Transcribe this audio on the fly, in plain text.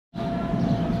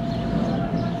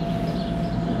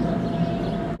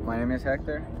name is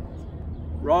Hector.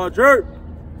 Roger.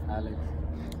 Alex.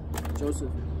 Joseph.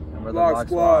 And we're the Vlog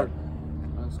Squad.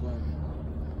 Vlog Squad.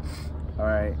 All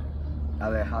right.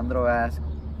 Alejandro asked,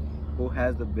 who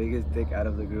has the biggest dick out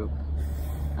of the group?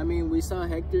 I mean, we saw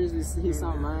Hector's. He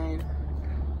saw mine.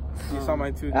 You saw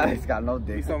mine too. Alex got no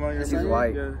dick. You saw mine. He's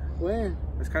white. Yeah. When?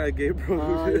 It's kind of gay, bro.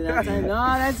 Oh, that time. No,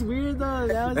 that's weird though.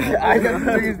 That was. I got the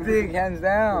biggest dick, hands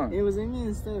down. It was in me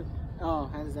and stuff. Oh,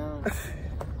 hands down.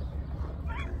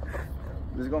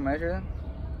 Let's go measure them.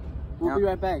 We'll be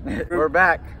right back. We're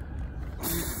back.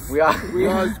 We all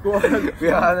Squad. we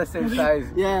all have the same size.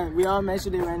 Yeah, we all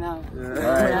measured it right now. Yeah.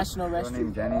 International Girl rescue.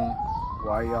 named Jenny. Why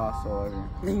are y'all so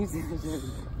ugly?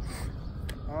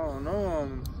 I don't know.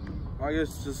 I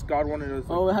guess just God wanted us.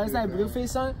 Oh, how's that Blueface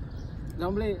song?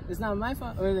 Don't blame. It's not my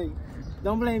fault. Or like,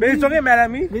 don't blame Bitch, me. don't get mad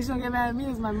at me. Bitch, don't get mad at me.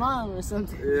 It's my mom or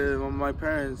something. Yeah, my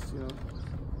parents, you know.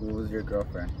 Who was your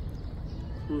girlfriend?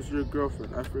 Who's your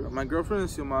girlfriend? I forgot. My girlfriend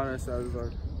is Xiomara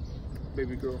Salazar.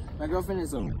 Baby girl. My girlfriend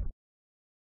is What?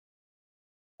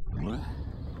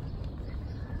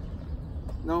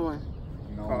 no one.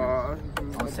 No.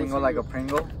 I'm single like a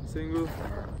Pringle. Single.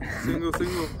 Single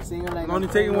like I'm only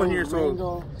taking one here,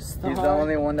 so He's the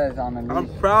only one that's on the leash.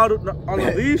 I'm proud on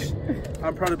the leash.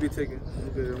 I'm proud to be taken. I'm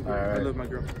good. I'm good. Right. I love my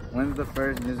girl. When's the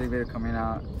first music video coming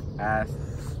out? Asked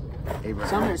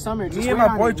Abraham. Summer. Just Me and wait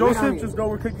my on boy it, wait on Joseph it. just know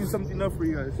we're cooking something up for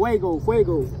you guys. Fuego.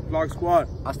 Vlog Squad.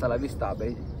 Hasta la vista,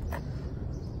 baby.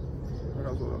 What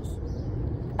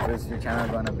else? What's your channel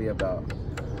gonna be about?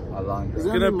 How long? There's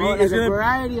gonna gonna be- be more, it's there's a gonna-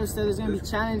 variety of stuff. There's gonna be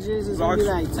challenges. There's gonna be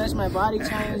like touch my body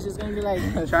challenge. There's gonna be like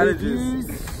Challenges. reviews.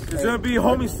 It's gonna be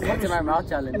homies. What's in my mouth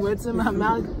challenge? What's in my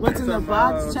mouth? What's in the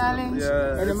box challenge?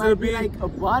 Yeah, And it it's might gonna be be- like a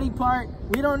body part.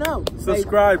 We don't know.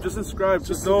 Subscribe. Just subscribe.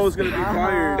 Just know it's gonna be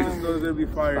fire. Just know it's gonna be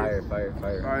fire. Fire.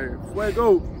 Fire.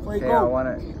 Fuego. Like, Hey, I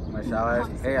wanna. Michelle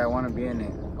asked, hey, I wanna be in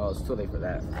it. Oh, it's too late for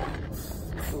that.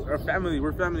 Our family.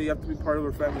 We're family. You have to be part of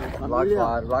our family. Vlog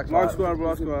squad.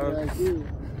 Vlog Squad. Like you.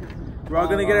 We're all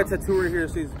gonna get a tattoo right here.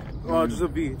 It says, oh, just a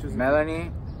V. Just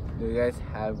Melanie, do you guys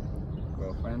have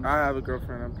girlfriends? I have a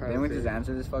girlfriend. I'm proud. Didn't we to say just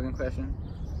answer this fucking question?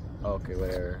 Okay,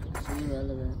 whatever. It's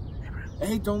irrelevant.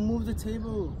 Hey, don't move the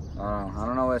table. I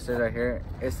don't know what it says right here.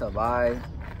 It's a vibe.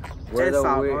 Where It's a the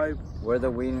vibe. Where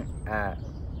the weed at?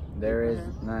 There is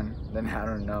none. Then I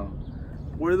don't know.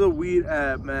 Where the weed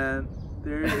at, man?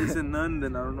 There isn't none.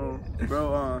 Then I don't know,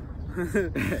 bro.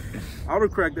 I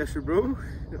would crack that shit, bro.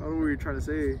 I don't know what you're trying to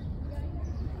say.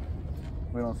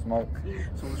 We don't smoke.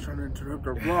 Someone's trying to interrupt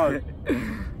our vlog.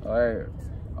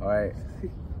 Alright.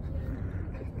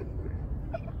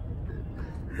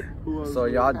 Who else? So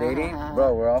y'all dating?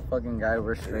 Bro, we're all fucking guys.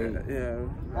 We're straight. Yeah.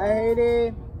 I hate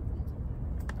it.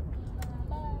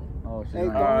 Oh, she's Hey,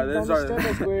 not. this don't is our- disturb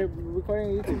us. We're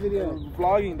recording a YouTube video.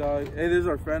 Vlogging, dog. Hey, this is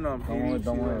our friend. Don't worry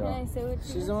Can about I it. say what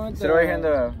She's the one. Sit right here in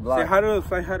the Say vlog. hi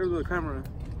to the camera.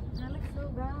 I look so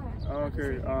bad.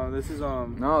 Okay. This is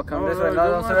No, come this way. come No,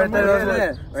 on, don't sit right come there. on, Don't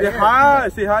yeah. sit. Say hi.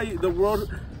 Say hi. The world.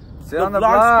 Sit The on the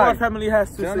Vlog Squad vlog. family has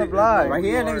to Sit on say the vlog. Right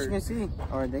here, Lord. niggas can see.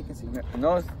 Or they can see.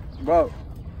 No, bro.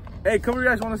 Hey, come here,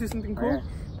 guys. Want to see something cool? Right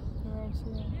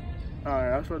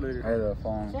Alright, I'll show it later. Hey, the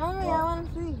phone. Show me, I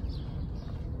want to see.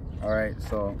 Alright,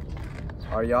 so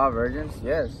are y'all virgins?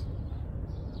 Yes.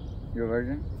 You a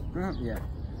virgin? Yeah.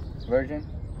 Virgin?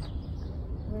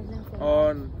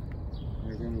 On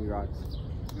Virgin rocks.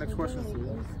 next question.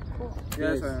 Cool.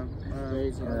 Yes, I am.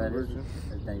 Very I'm a good. virgin.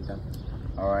 Everything done.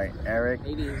 Alright, Eric.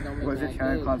 80 is no What's your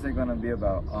channel content gonna be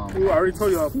about? Ooh, I already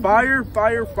told you. Fire.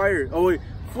 Oh wait,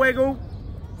 fuego.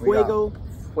 We got Fuego.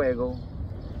 Fuego.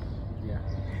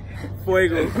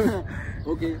 Fuego.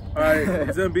 Okay. Alright,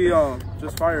 it's gonna be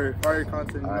just fire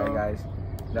content. You Alright, know? guys.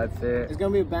 That's it. It's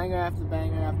gonna be banger after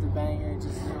banger after banger.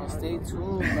 Just stay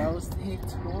tuned, bro. Stay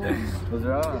tuned. What's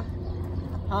wrong?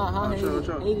 What's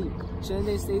up? 80. Shouldn't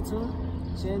they stay tuned?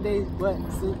 Shouldn't they what?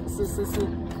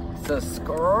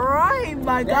 Subscribe,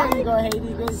 my There guy. you go, Haiti.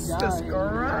 Good job.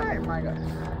 Subscribe, my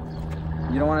guy.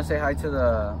 You don't want to say hi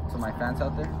to my fans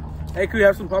out there? Hey, could we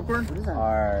have some popcorn? What is that?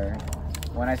 Or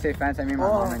when I say fans, I mean my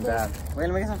mom and dad. Wait,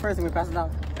 let me get some first and we pass it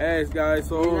out. Hey, guys.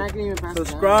 You're So not gonna even pass it down.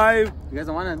 subscribe, You guys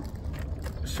don't want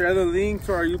to? share the link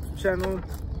to our YouTube channel.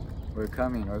 We're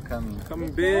coming.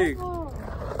 Coming big.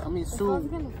 I mean,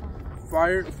 soon.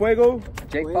 Fire. Fuego.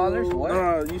 Jake Fuego. Ballers? What?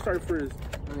 No, you start first.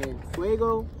 Okay.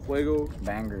 Fuego. Fuego.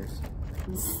 Bangers.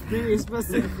 You're supposed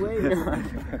to say fuego.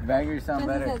 Bangers sound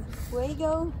Because it better. says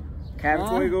fuego. Cam,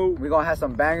 Fuego. we gonna have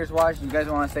some bangers watch. You guys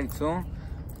want to stay tuned?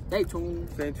 Stay tuned.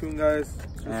 Stay tuned, guys.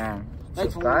 And Stay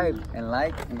subscribe tuned. and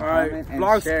like and All right, comment and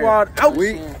Vlog share. Squad out.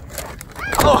 We.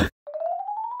 Oh.